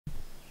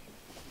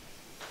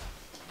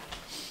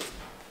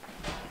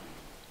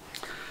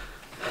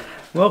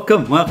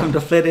Welcome to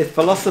Flat Earth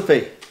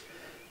Philosophy.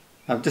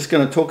 I'm just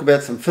going to talk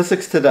about some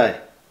physics today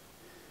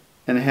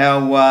and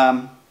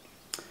how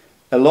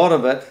a lot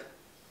of it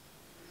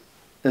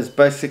is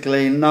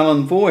basically null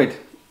and void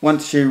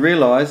once you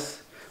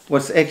realise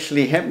what's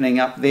actually happening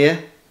up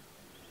there.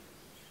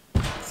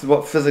 This is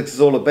what physics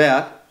is all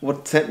about,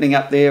 what's happening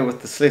up there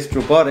with the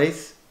celestial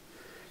bodies,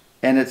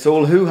 and it's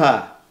all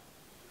hoo-ha.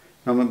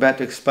 I'm about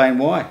to explain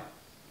why.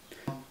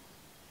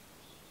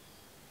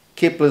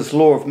 Kepler's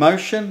law of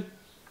motion,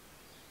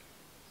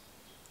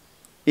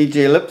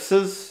 e.g.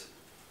 ellipses.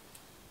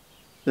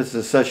 This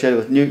is associated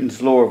with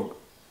Newton's law of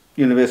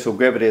universal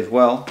gravity as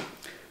well.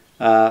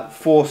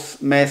 Force,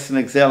 mass and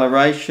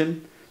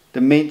acceleration,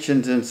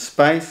 dimensions in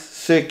space,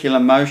 circular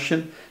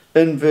motion,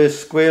 inverse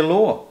square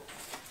law.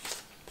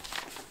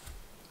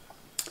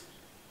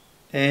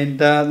 And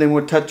then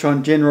we'll touch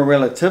on general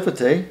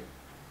relativity,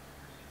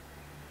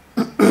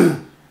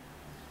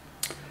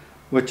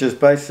 which is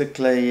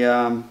basically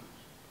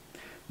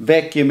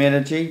vacuum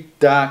energy,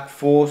 dark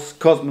force,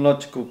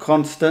 cosmological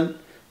constant,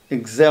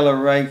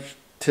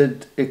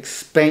 accelerated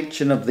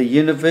expansion of the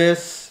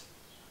universe,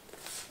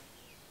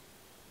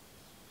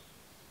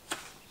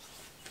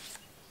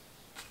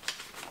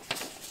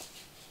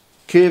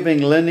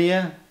 curving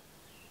linear,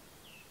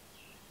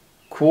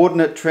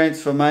 coordinate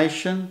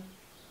transformation,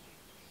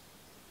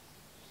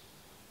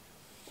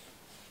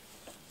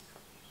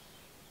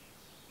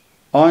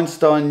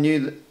 Einstein knew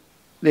that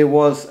there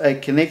was a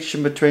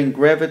connection between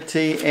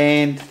gravity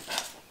and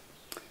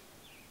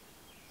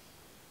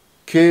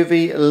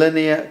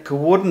curvilinear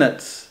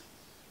coordinates.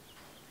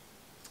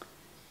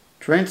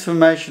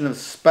 Transformation of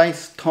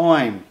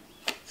space-time,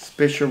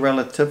 special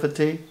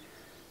relativity,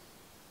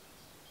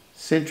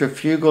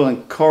 centrifugal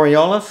and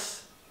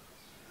Coriolis.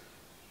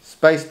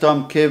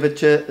 Space-time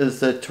curvature is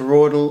the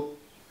toroidal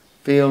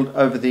field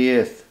over the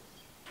Earth.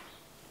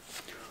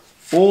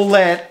 All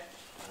that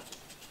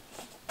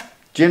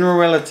general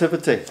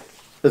relativity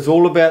is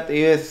all about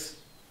the Earth's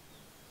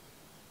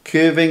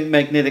curving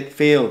magnetic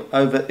field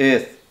over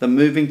Earth, the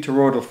moving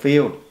toroidal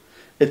field.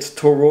 It's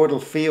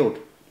toroidal field.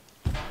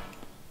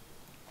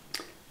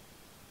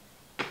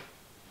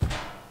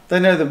 They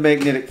know the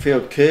magnetic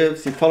field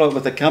curves. You follow it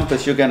with a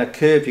compass, you're going to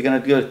curve. You're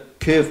going to do a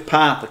curved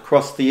path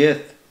across the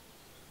Earth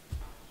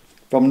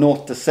from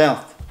north to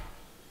south.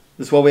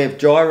 This is why we have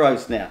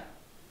gyros now,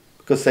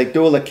 because they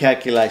do all the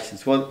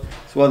calculations. Well,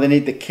 that's why they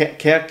need the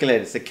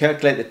calculators. They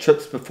calculate the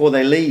trips before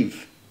they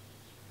leave,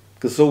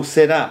 because it's all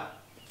set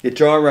up. The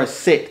gyro's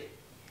set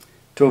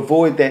to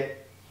avoid that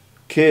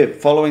curve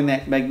following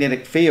that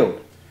magnetic field.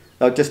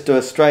 They'll just do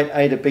a straight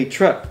A to B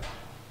trip.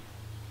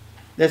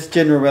 That's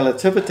general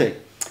relativity.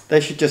 They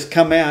should just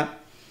come out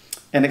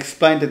and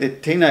explain to their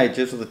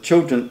teenagers or the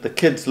children, the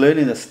kids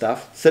learning this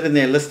stuff, sitting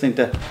there listening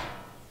to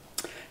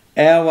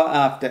hour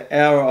after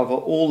hour of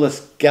all this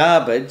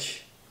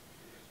garbage,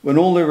 when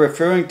all they're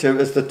referring to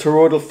is the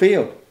toroidal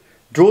field.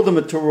 Draw them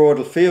a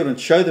toroidal field and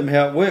show them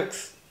how it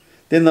works.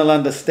 Then they'll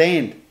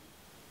understand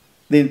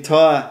the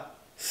entire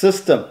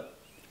system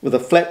with a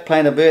flat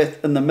plane of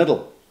Earth in the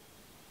middle.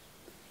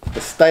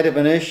 The state of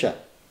inertia.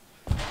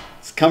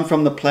 It's come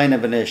from the plane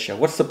of inertia.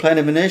 What's the plane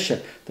of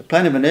inertia? The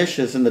plane of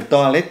inertia is in the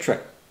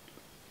dielectric.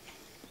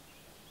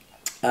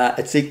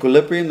 It's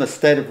equilibrium, the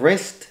state of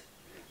rest,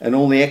 and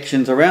all the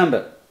actions around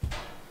it.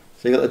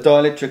 So you've got the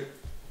dielectric,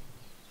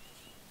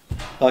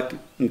 like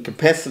in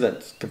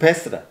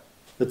capacitor,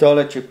 the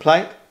dielectric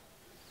plate,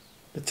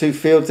 the two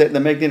fields at the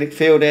magnetic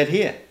field out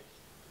here,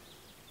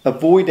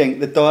 avoiding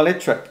the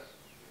dielectric.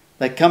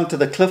 They come to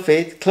the cliff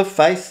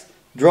face,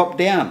 drop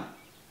down,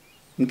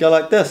 and go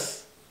like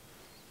this.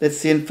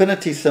 That's the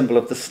infinity symbol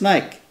of the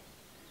snake.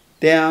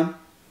 Down,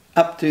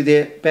 up to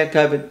there, back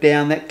over,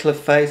 down that cliff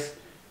face,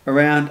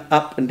 around,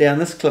 up and down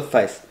this cliff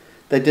face.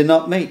 They do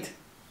not meet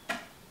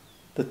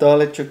the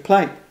dielectric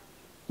plate.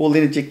 All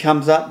the energy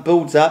comes up,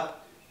 builds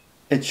up,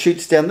 and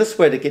shoots down this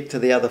way to get to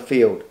the other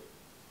field.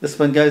 This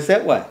one goes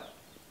that way.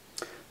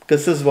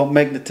 Because this is what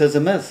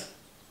magnetism is.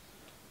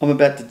 I'm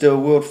about to do a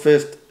world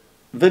first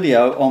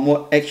video on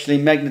what actually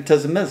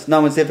magnetism is.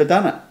 No one's ever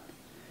done it.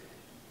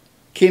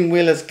 Ken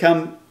Wheeler's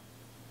come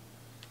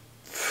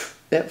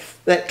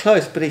that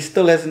close, but he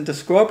still hasn't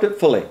described it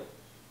fully.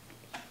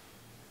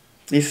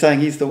 He's saying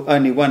he's the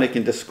only one who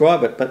can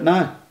describe it, but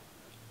no,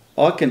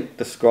 I can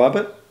describe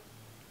it.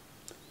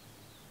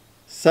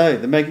 So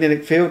the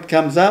magnetic field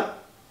comes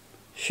up,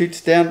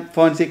 shoots down,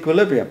 finds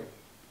equilibrium,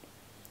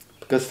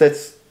 because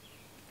that's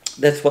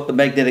what the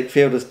magnetic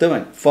field is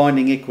doing,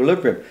 finding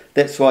equilibrium.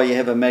 That's why you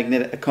have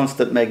a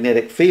constant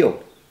magnetic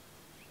field.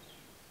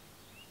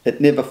 It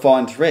never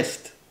finds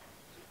rest.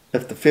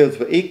 If the fields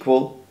were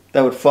equal,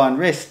 they would find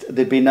rest.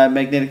 There'd be no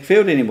magnetic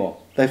field anymore.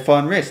 They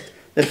find rest.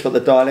 That's what the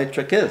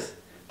dielectric is.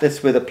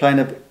 That's where the plane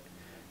of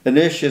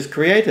inertia is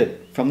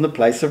created, from the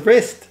place of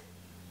rest.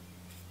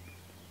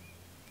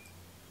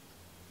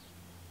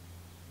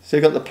 So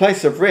you've got the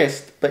place of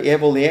rest, but you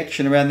have all the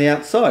action around the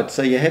outside.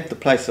 So you have the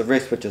place of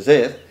rest, which is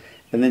Earth,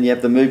 and then you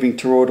have the moving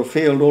toroidal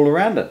field all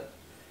around it.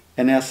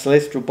 And our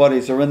celestial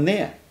bodies are in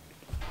there.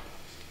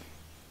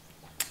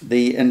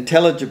 the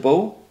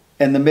intelligible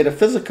and the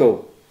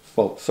metaphysical.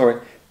 Well,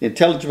 sorry, the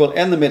intelligible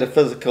and the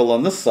metaphysical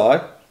on this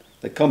side,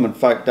 the common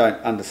folk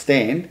don't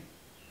understand,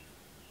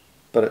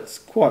 but it's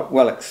quite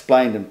well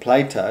explained in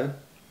Plato.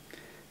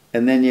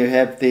 And then you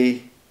have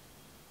the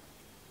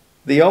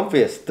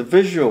obvious, the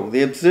visual,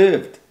 the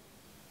observed.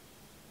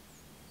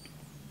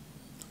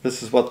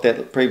 This is what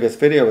that previous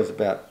video was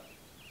about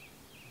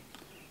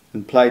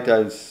in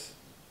Plato's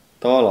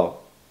dialogue,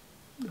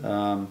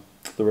 the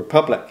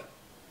Republic,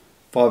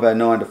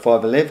 509 to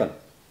 511,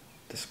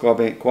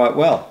 describing it quite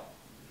well.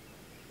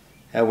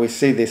 How we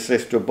see these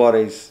celestial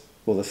bodies,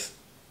 or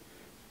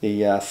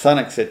the sun,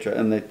 etc.,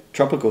 in the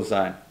tropical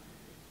zone.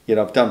 Yet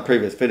I've done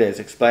previous videos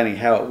explaining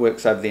how it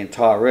works over the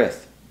entire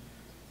Earth.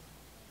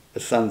 The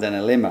sun's an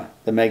lemma,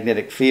 the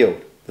magnetic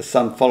field. The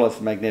sun follows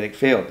the magnetic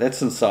field.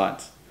 That's in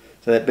science.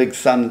 So that big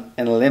sun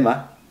and a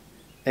lemma,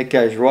 it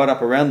goes right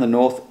up around the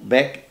north,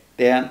 back,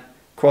 down,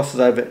 crosses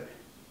over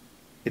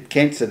at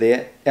Cancer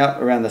there,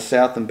 out around the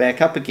south and back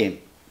up again.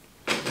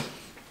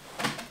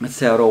 That's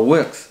how it all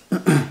works.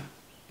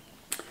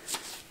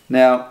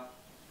 Now,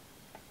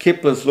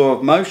 Kepler's law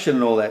of motion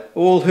and all that,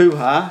 all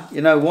hoo-ha,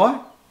 you know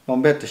why? I'm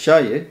about to show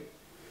you.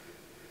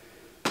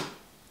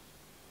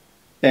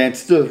 And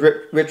still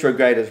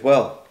retrograde as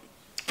well.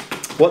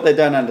 What they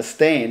don't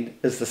understand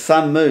is the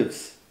sun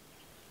moves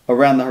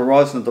around the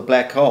horizon of the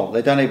black hole.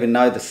 They don't even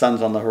know the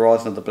sun's on the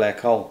horizon of the black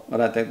hole. I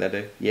don't think they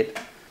do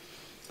yet.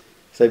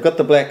 So you've got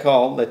the black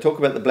hole. They talk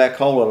about the black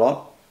hole a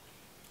lot.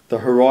 The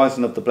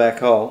horizon of the black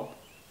hole.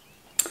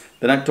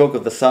 They don't talk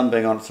of the sun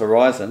being on its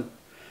horizon.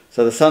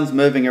 So the sun's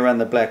moving around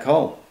the black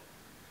hole.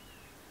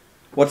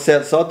 What's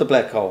outside the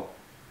black hole?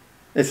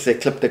 It's the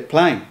ecliptic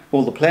plane.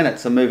 All the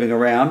planets are moving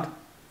around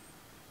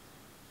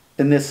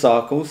in their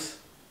cycles.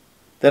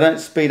 They don't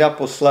speed up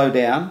or slow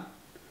down.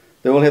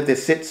 They all have their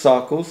set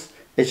cycles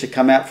as you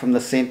come out from the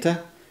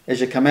centre,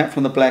 as you come out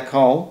from the black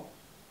hole.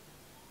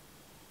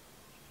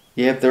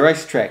 You have the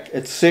racetrack.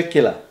 It's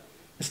circular.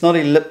 It's not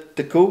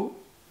elliptical.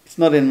 It's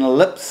not an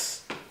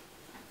ellipse.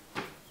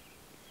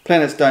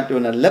 Planets don't do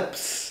an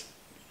ellipse.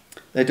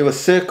 They do a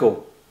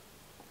circle.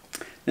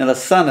 Now the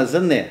sun is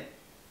in there.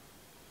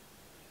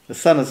 The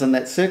sun is in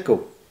that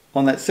circle.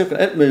 On that circle.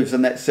 It moves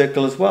in that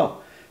circle as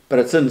well. But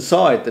it's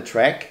inside the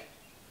track.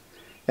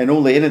 And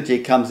all the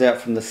energy comes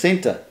out from the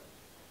centre.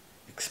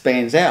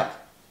 Expands out.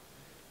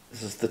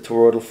 This is the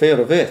toroidal field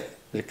of Earth.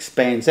 It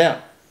expands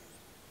out.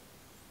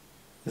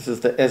 This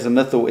is the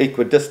azimuthal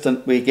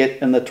equidistant we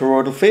get in the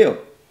toroidal field.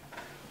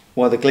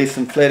 While the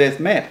Gleason flat Earth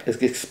map is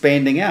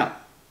expanding out.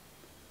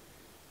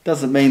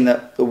 Doesn't mean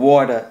that the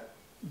wider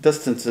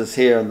distances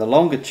here and the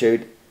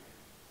longitude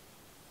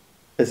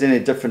is any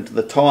different to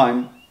the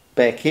time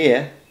back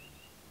here.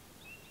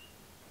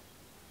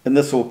 And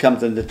this all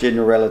comes into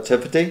general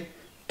relativity.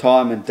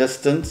 Time and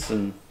distance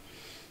and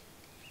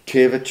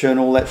curvature and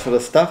all that sort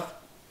of stuff.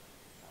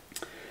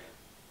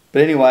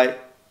 But anyway,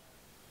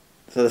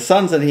 so the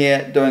sun's in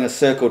here doing a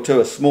circle too,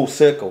 a small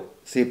circle.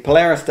 See,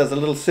 Polaris does a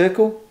little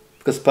circle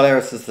because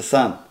Polaris is the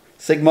sun.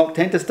 Sigma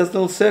Octantis does a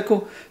little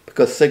circle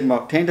because Sigma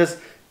Octantis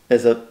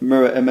is a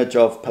mirror image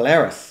of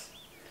Polaris.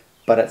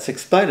 But it's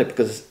exploded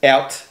because it's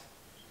out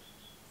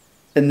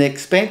in the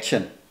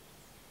expansion.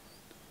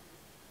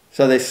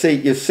 So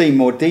you see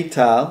more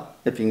detail,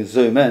 if you can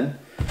zoom in,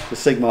 the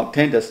Sigma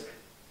Octantis,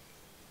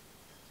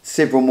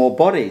 several more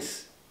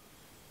bodies.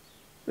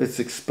 It's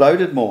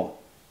exploded more.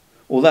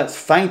 Although it's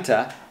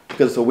fainter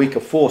because of the weaker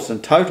force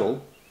in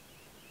total,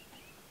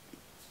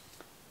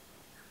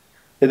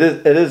 it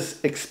is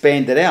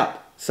expanded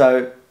out.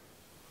 So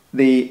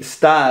the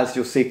stars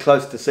you'll see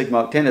close to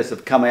Sigma Octantis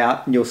have come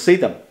out and you'll see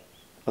them.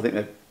 I think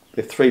there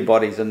are 3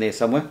 bodies in there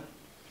somewhere.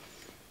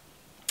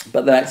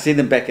 But they don't see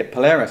them back at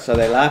Polaris, so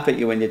they laugh at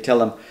you when you tell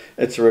them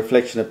it's a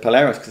reflection of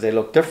Polaris because they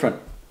look different.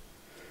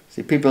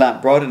 See, people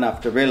aren't bright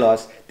enough to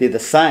realise they're the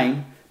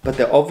same, but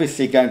they're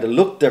obviously going to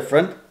look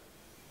different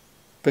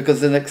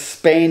because of an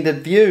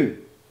expanded view.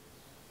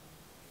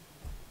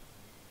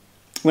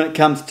 When it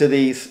comes to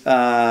these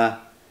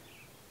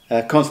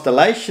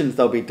constellations,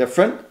 they'll be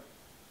different,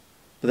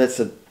 but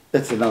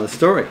that's another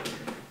story.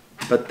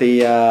 But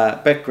the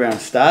background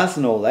stars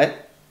and all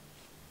that,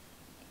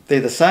 they're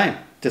the same,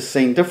 just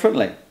seen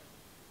differently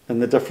in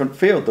the different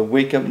field, the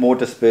weaker, more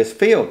dispersed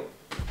field.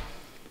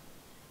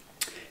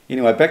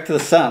 Anyway, back to the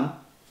sun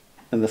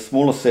in the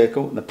smaller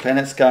circle, and the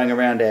planets going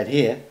around out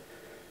here.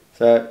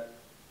 So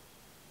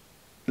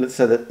let's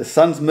say that the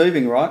sun's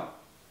moving, right?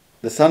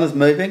 The sun is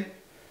moving.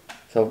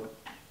 So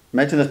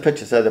imagine this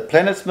picture. So the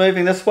planet's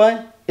moving this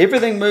way.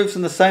 Everything moves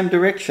in the same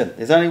direction.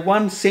 There's only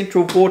one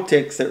central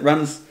vortex that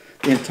runs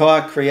the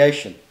entire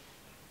creation,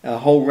 our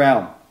whole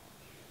realm.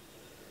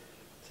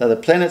 So the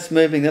planet's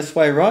moving this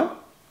way, right?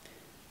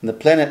 And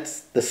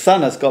the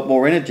sun has got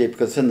more energy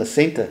because it's in the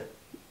centre.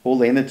 All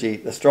the energy,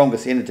 the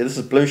strongest energy. This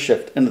is blue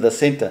shift into the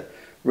centre.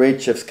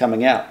 Red shift's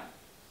coming out.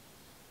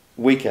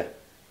 Weaker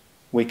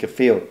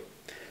field.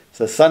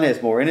 So the sun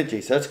has more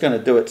energy, so it's going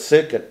to do its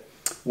circuit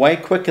way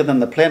quicker than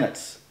the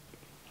planets.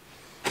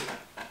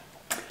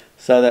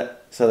 So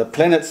the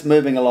planet's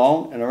moving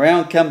along, and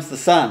around comes the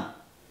sun.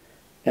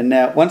 And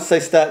now once they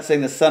start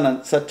seeing the sun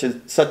in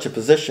such a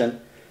position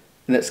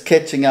and it's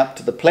catching up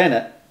to the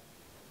planet,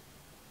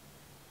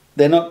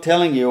 they're not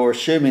telling you or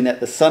assuming that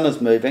the sun is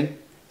moving.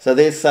 So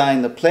they're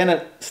saying the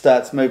planet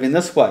starts moving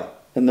this way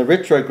in the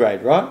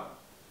retrograde, right?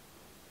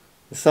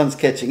 The sun's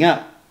catching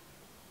up.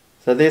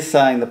 So they're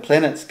saying the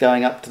planet's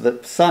going up to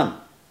the sun,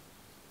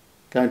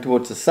 going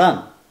towards the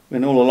sun,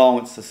 when all along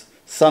it's the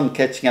sun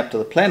catching up to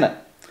the planet.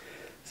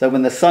 So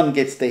when the sun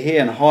gets to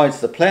here and hides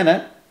the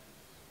planet,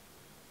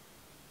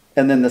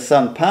 and then the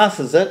sun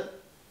passes it,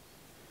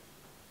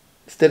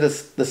 instead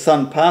of the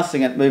sun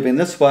passing it moving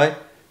this way,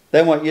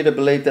 they want you to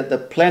believe that the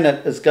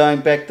planet is going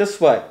back this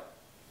way.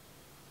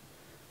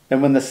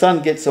 And when the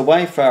sun gets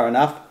away far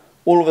enough,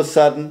 all of a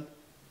sudden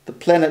the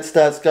planet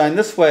starts going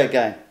this way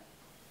again.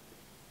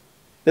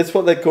 That's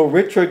what they call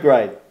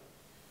retrograde.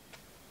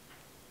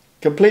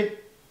 Complete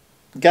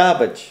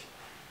garbage.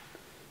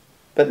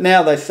 But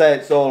now they say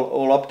it's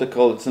all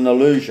optical, it's an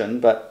illusion,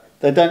 but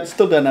they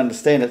still don't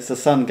understand it's the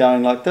sun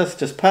going like this,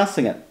 just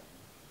passing it.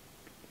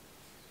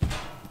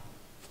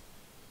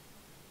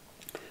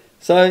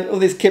 So all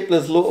these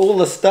Kepler's, all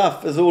the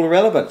stuff is all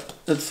irrelevant.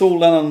 It's all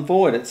null and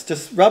void. It's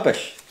just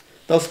rubbish.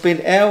 They'll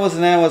spend hours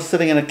and hours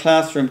sitting in a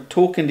classroom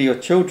talking to your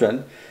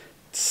children,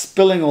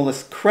 spilling all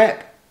this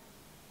crap.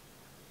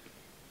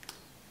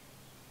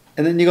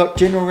 And then you got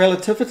general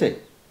relativity,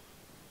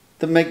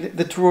 the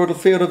toroidal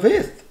field of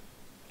Earth.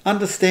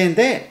 Understand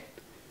that.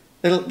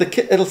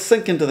 It'll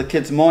sink into the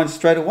kid's mind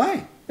straight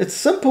away. It's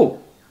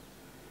simple.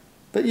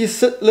 But you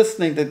sit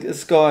listening to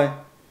this guy.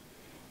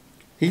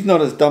 He's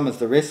not as dumb as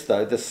the rest,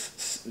 though.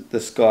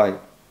 This guy,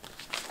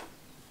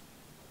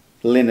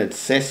 Leonard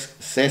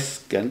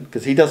Susskind,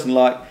 because he doesn't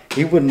like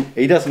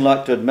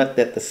to admit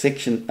that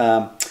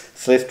the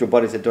celestial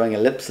bodies are doing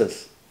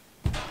ellipses.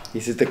 He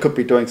says they could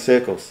be doing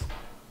circles.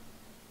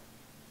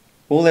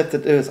 All they have to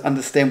do is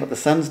understand what the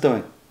sun's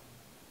doing.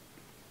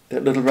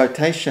 That little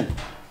rotation.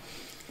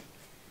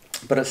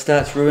 But it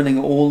starts ruining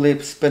all their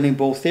spinning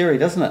ball theory,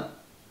 doesn't it?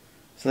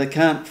 So they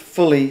can't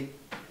fully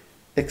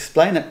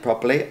explain it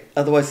properly,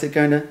 otherwise they're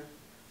going to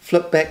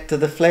flip back to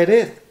the flat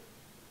earth.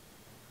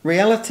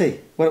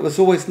 Reality, what it was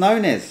always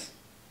known as.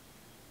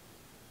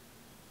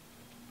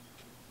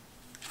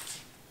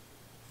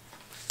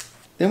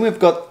 Then we've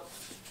got,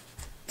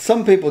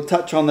 some people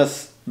touch on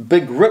this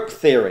big rip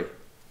theory.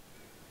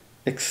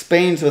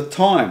 Expands with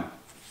time.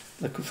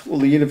 All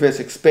the universe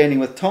expanding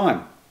with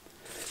time.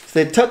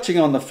 So they're touching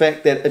on the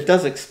fact that it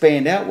does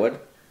expand outward,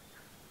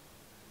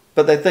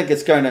 but they think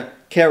it's going to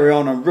carry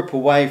on and rip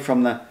away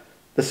from the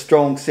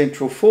strong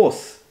central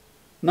force.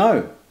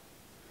 No.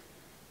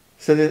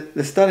 So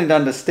they're starting to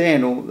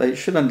understand, or they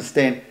should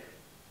understand,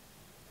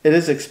 it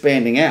is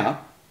expanding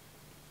out,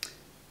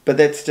 but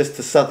that's just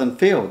the southern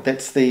field.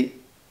 That's the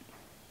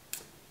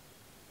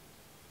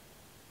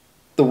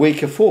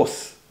weaker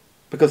force,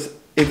 because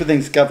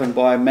everything's governed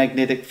by a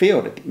magnetic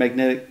field,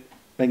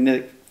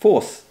 magnetic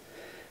force.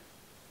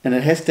 And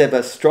it has to have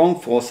a strong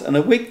force and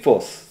a weak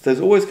force. There's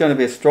always going to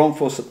be a strong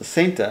force at the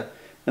centre,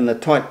 in the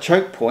tight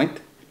choke point,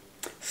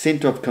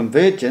 centre of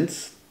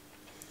convergence,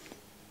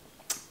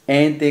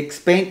 and the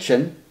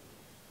expansion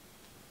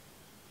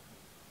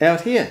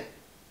out here.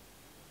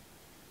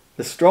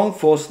 The strong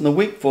force and the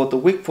weak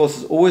force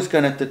is always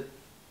going to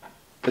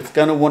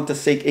want to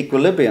seek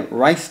equilibrium,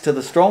 race to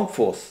the strong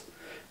force.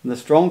 And the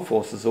strong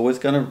force is always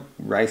going to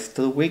race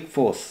to the weak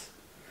force.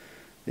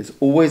 There's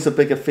always a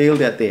bigger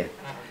field out there.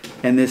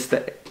 And there's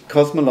the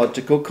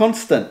cosmological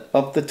constant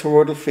of the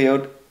toroidal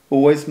field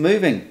always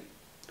moving,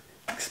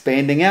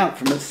 expanding out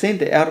from its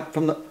centre, out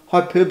from the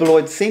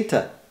hyperboloid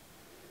centre.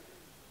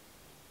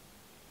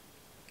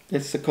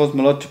 That's the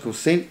cosmological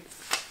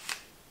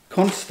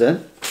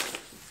constant.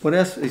 What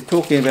else is he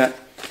talking about?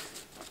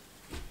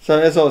 So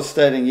as I was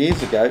stating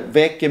years ago,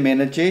 vacuum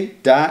energy,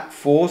 dark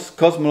force,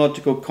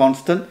 cosmological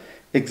constant,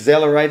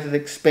 accelerated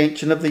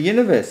expansion of the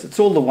universe. It's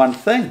all the one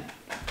thing.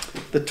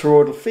 The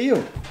toroidal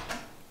field.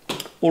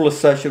 All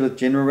associated with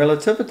general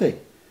relativity.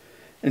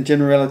 And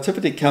general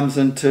relativity comes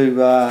into...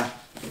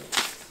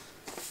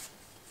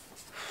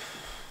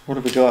 what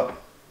have we got?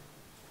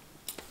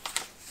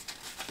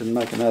 Didn't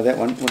make a note of that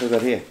one. What have we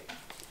got here?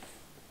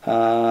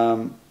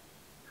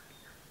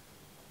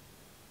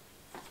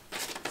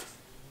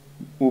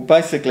 Well,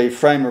 basically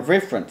frame of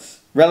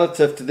reference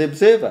relative to the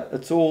observer.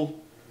 It's all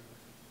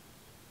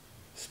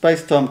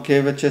space-time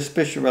curvature,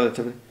 special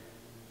relativity.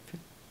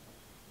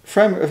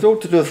 It's all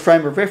to do with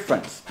frame of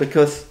reference,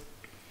 because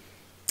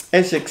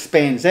as it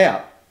expands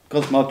out,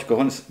 cosmological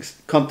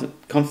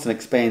constant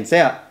expands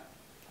out,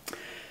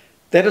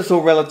 that is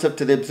all relative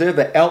to the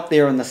observer out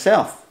there in the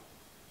south.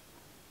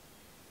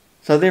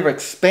 So they've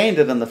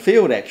expanded in the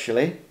field,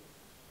 actually,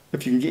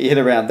 if you can get your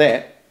head around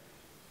that.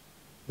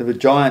 There were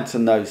giants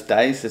in those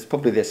days. There's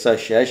probably the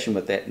association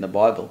with that in the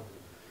Bible.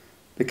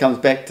 It comes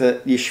back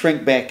to, you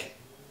shrink back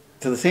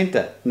to the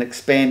centre and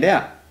expand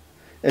out.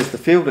 As the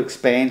field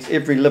expands,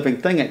 every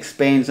living thing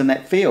expands in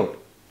that field.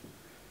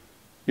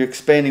 You're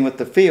expanding with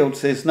the field,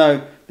 so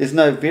there's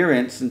no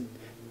variance in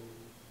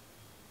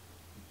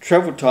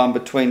travel time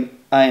between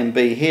A and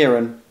B here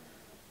and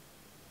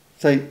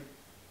So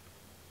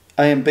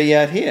A and B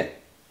out here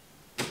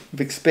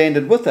have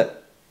expanded with it.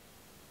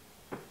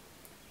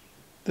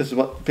 This is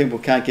what people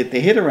can't get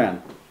their head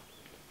around.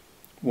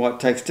 Why it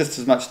takes just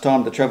as much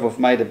time to travel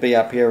from A to B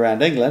up here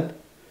around England,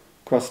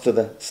 across to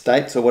the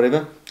States or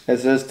whatever,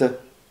 as it is to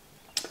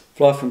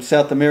fly from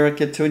South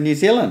America to New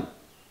Zealand.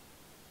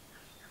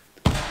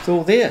 It's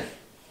all there.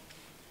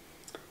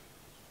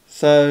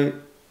 So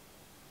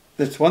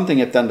that's one thing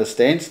you have to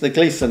understand. So the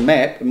Gleason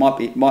map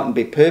mightn't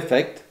be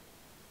perfect,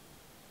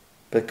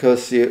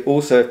 because you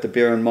also have to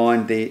bear in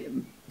mind the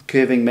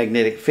curving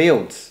magnetic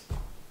fields.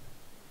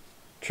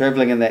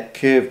 Travelling in that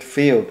curved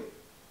field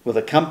with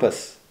a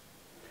compass,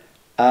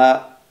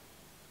 are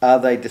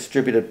they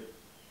distributed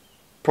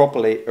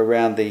properly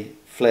around the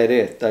flat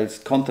earth, those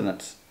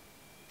continents,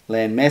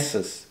 land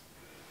masses?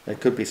 They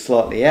could be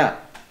slightly out.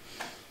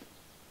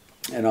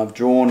 And I've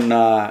drawn,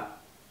 I've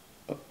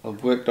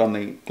worked on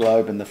the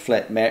globe and the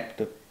flat map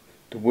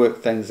to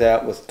work things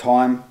out with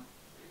time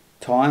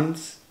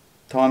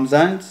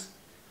zones,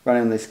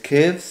 running these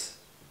curves,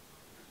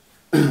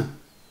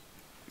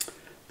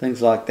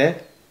 things like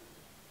that.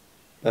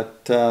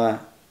 But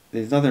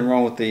there's nothing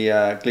wrong with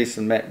the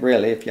Gleason map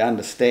really, if you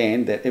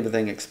understand that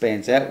everything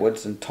expands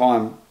outwards and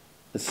time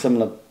is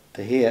similar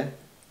to here.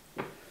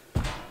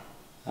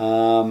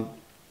 So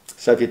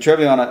if you're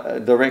travelling on a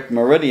direct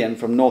meridian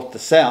from north to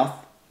south,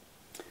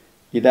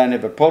 you don't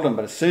have a problem.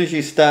 But as soon as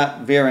you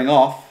start veering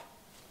off,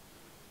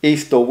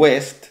 east or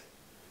west,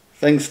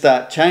 things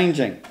start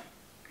changing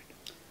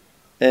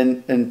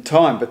in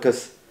time,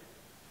 because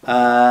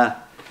well,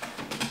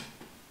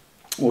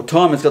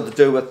 time has got to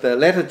do with the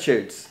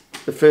latitudes.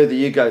 The further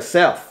you go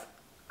south,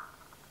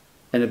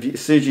 and as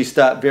soon as you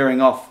start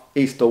veering off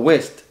east or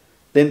west,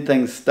 then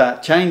things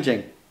start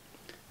changing.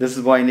 This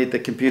is why you need the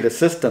computer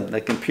system.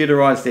 They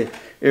computerize their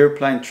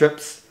airplane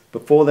trips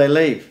before they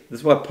leave.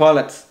 This is why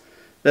pilots,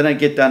 they don't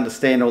get to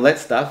understand all that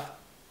stuff.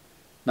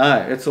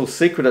 No, it's all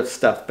secretive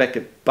stuff back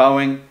at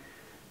Boeing.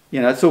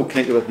 You know, it's all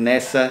connected with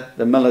NASA,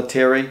 the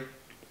military,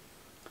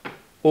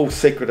 all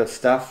secretive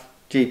stuff,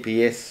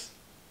 GPS.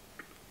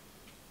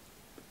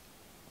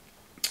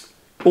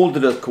 All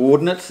to do with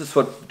coordinates. This is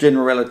what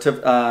general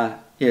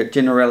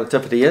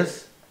relativity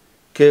is.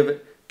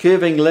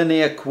 Curving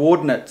linear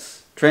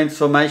coordinates.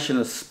 Transformation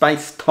of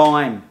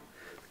space-time.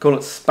 Call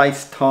it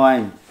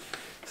space-time.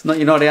 It's not,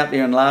 you're not out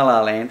there in La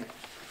La Land.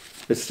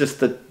 It's just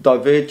the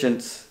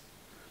divergence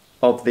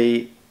of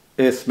the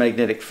Earth's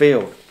magnetic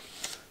field.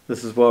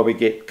 This is why we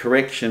get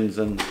corrections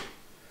in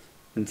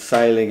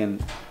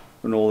sailing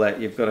and all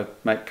that. You've got to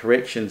make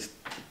corrections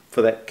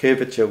for that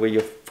curvature where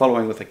you're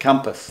following with a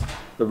compass,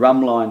 the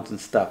rhumb lines and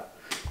stuff.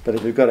 But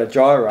if you've got a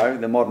gyro,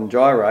 the modern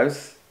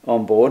gyros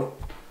on board,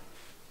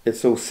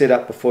 it's all set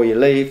up before you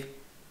leave.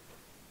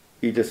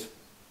 You just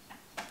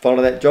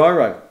follow that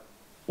gyro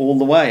all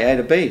the way, A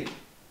to B,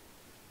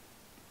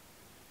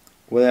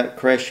 without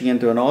crashing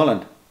into an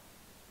island.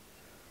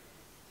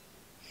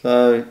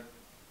 So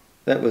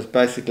that was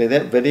basically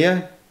that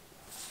video.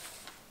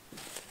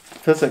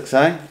 Physics,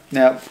 eh?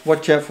 Now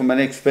watch out for my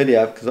next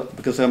video,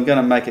 because I'm going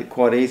to make it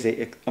quite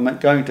easy. I'm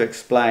going to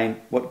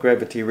explain what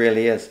gravity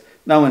really is.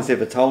 No one's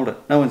ever told it.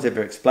 No one's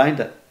ever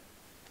explained it.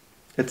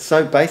 It's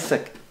so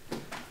basic.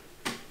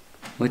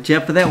 Watch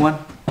out for that one.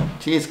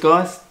 Cheers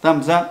guys.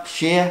 Thumbs up,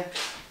 share.